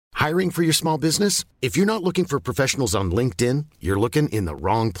Hiring for your small business? If you're not looking for professionals on LinkedIn, you're looking in the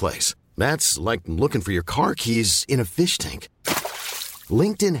wrong place. That's like looking for your car keys in a fish tank.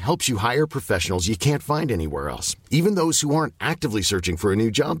 LinkedIn helps you hire professionals you can't find anywhere else, even those who aren't actively searching for a new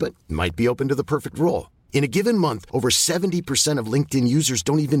job but might be open to the perfect role. In a given month, over 70% of LinkedIn users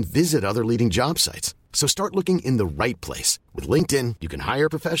don't even visit other leading job sites. So start looking in the right place. With LinkedIn, you can hire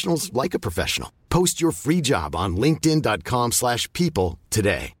professionals like a professional. Post your free job on linkedin.com/people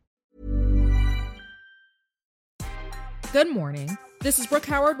today. Good morning. This is Brooke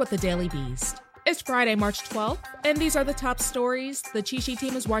Howard with The Daily Beast. It's Friday, March 12th, and these are the top stories the Cheat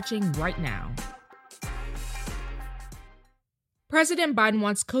team is watching right now. President Biden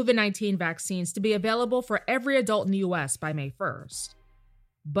wants COVID-19 vaccines to be available for every adult in the U.S. by May 1st.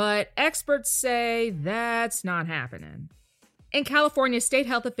 But experts say that's not happening. In California, state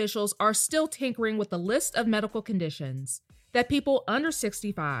health officials are still tinkering with the list of medical conditions that people under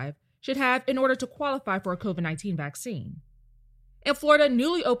 65 should have in order to qualify for a COVID-19 vaccine. In Florida,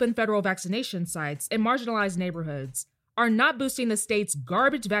 newly opened federal vaccination sites in marginalized neighborhoods are not boosting the state's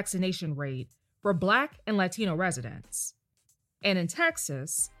garbage vaccination rate for Black and Latino residents. And in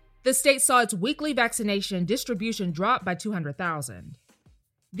Texas, the state saw its weekly vaccination distribution drop by 200,000.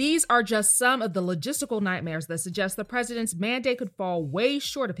 These are just some of the logistical nightmares that suggest the president's mandate could fall way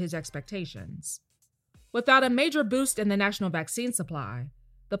short of his expectations. Without a major boost in the national vaccine supply,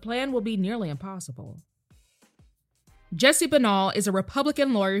 the plan will be nearly impossible. Jesse Binnall is a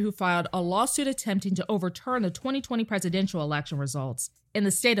Republican lawyer who filed a lawsuit attempting to overturn the 2020 presidential election results in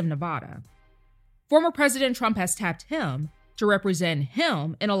the state of Nevada. Former President Trump has tapped him to represent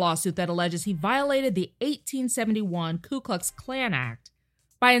him in a lawsuit that alleges he violated the 1871 Ku Klux Klan Act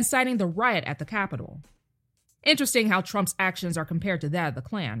by inciting the riot at the Capitol. Interesting how Trump's actions are compared to that of the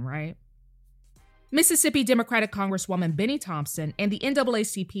Klan, right? Mississippi Democratic Congresswoman Benny Thompson and the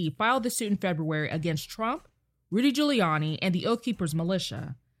NAACP filed the suit in February against Trump, Rudy Giuliani, and the Oath Keepers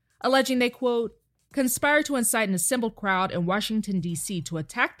militia, alleging they, quote, conspired to incite an assembled crowd in Washington, D.C. to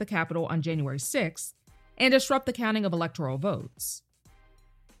attack the Capitol on January 6th and disrupt the counting of electoral votes.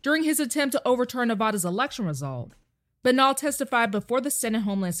 During his attempt to overturn Nevada's election result, Binnall testified before the Senate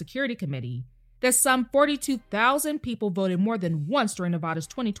Homeland Security Committee that some 42,000 people voted more than once during Nevada's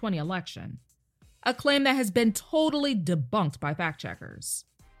 2020 election, a claim that has been totally debunked by fact-checkers.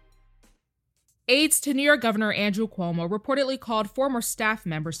 Aides to New York Governor Andrew Cuomo reportedly called former staff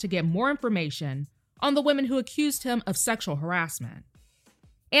members to get more information on the women who accused him of sexual harassment.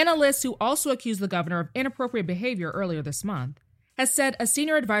 Anna List, who also accused the governor of inappropriate behavior earlier this month, has said a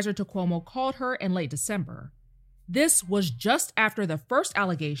senior advisor to Cuomo called her in late December. This was just after the first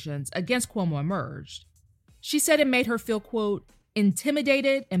allegations against Cuomo emerged. She said it made her feel, quote,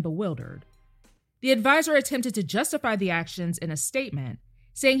 intimidated and bewildered. The advisor attempted to justify the actions in a statement,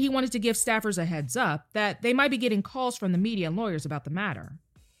 saying he wanted to give staffers a heads up that they might be getting calls from the media and lawyers about the matter.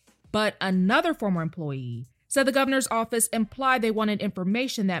 But another former employee said the governor's office implied they wanted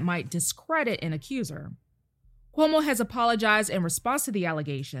information that might discredit an accuser. Cuomo has apologized in response to the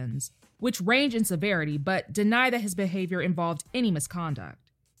allegations, which range in severity but deny that his behavior involved any misconduct.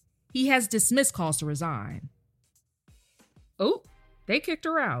 He has dismissed calls to resign. Oh, they kicked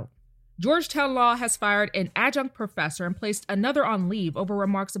her out. Georgetown Law has fired an adjunct professor and placed another on leave over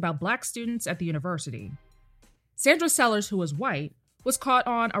remarks about Black students at the university. Sandra Sellers, who is white, was caught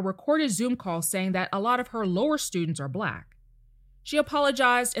on a recorded Zoom call saying that a lot of her lower students are Black. She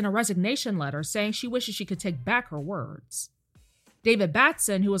apologized in a resignation letter, saying she wishes she could take back her words. David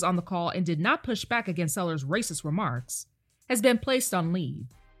Batson, who was on the call and did not push back against Sellers' racist remarks, has been placed on leave.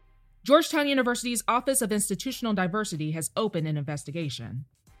 Georgetown University's Office of Institutional Diversity has opened an investigation.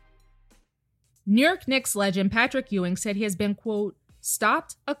 New York Knicks legend Patrick Ewing said he has been, quote,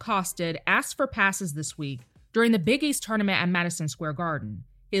 stopped, accosted, asked for passes this week during the Big East tournament at Madison Square Garden,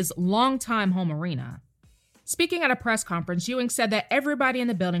 his longtime home arena. Speaking at a press conference, Ewing said that everybody in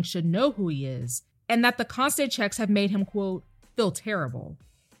the building should know who he is and that the constant checks have made him, quote, feel terrible.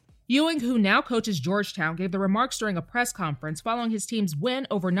 Ewing, who now coaches Georgetown, gave the remarks during a press conference following his team's win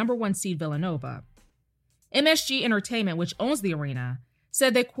over number 1 seed Villanova. MSG Entertainment, which owns the arena,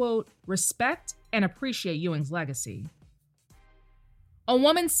 said they, quote, respect and appreciate Ewing's legacy. A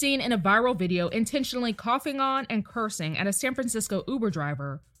woman seen in a viral video intentionally coughing on and cursing at a San Francisco Uber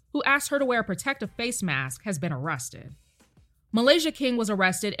driver who asked her to wear a protective face mask has been arrested. Malaysia King was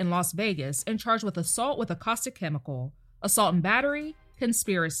arrested in Las Vegas and charged with assault with a caustic chemical, assault and battery,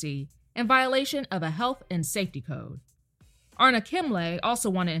 conspiracy, and violation of a health and safety code. Arna Kimle, also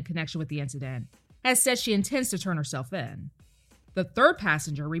wanted in connection with the incident, has said she intends to turn herself in. The third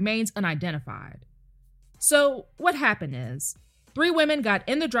passenger remains unidentified. So what happened is, 3 women got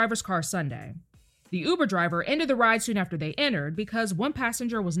in the driver's car Sunday. The Uber driver ended the ride soon after they entered because one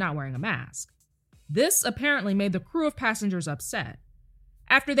passenger was not wearing a mask. This apparently made the crew of passengers upset.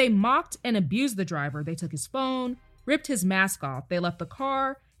 After they mocked and abused the driver, they took his phone, ripped his mask off, they left the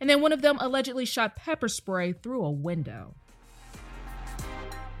car, and then one of them allegedly shot pepper spray through a window.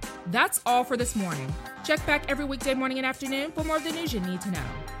 That's all for this morning. Check back every weekday morning and afternoon for more of the news you need to know.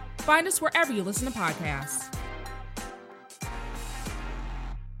 Find us wherever you listen to podcasts.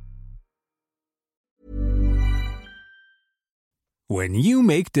 When you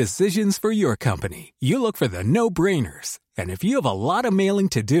make decisions for your company, you look for the no-brainers. And if you have a lot of mailing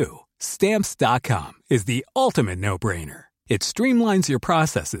to do, Stamps.com is the ultimate no-brainer. It streamlines your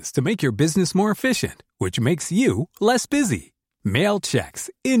processes to make your business more efficient, which makes you less busy. Mail checks,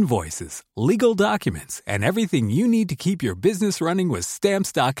 invoices, legal documents, and everything you need to keep your business running with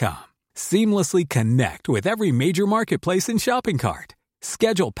Stamps.com. Seamlessly connect with every major marketplace and shopping cart.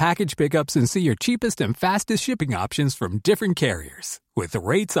 Schedule package pickups and see your cheapest and fastest shipping options from different carriers, with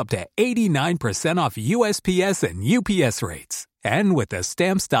rates up to 89% off USPS and UPS rates. And with the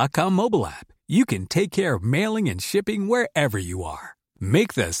Stamps.com mobile app, you can take care of mailing and shipping wherever you are.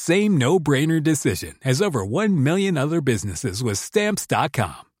 Make the same no-brainer decision as over 1 million other businesses with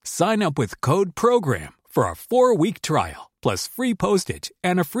Stamps.com. Sign up with code PROGRAM for a 4-week trial, plus free postage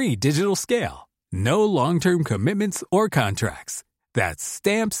and a free digital scale. No long-term commitments or contracts. That's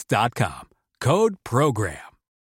Stamps.com. Code PROGRAM.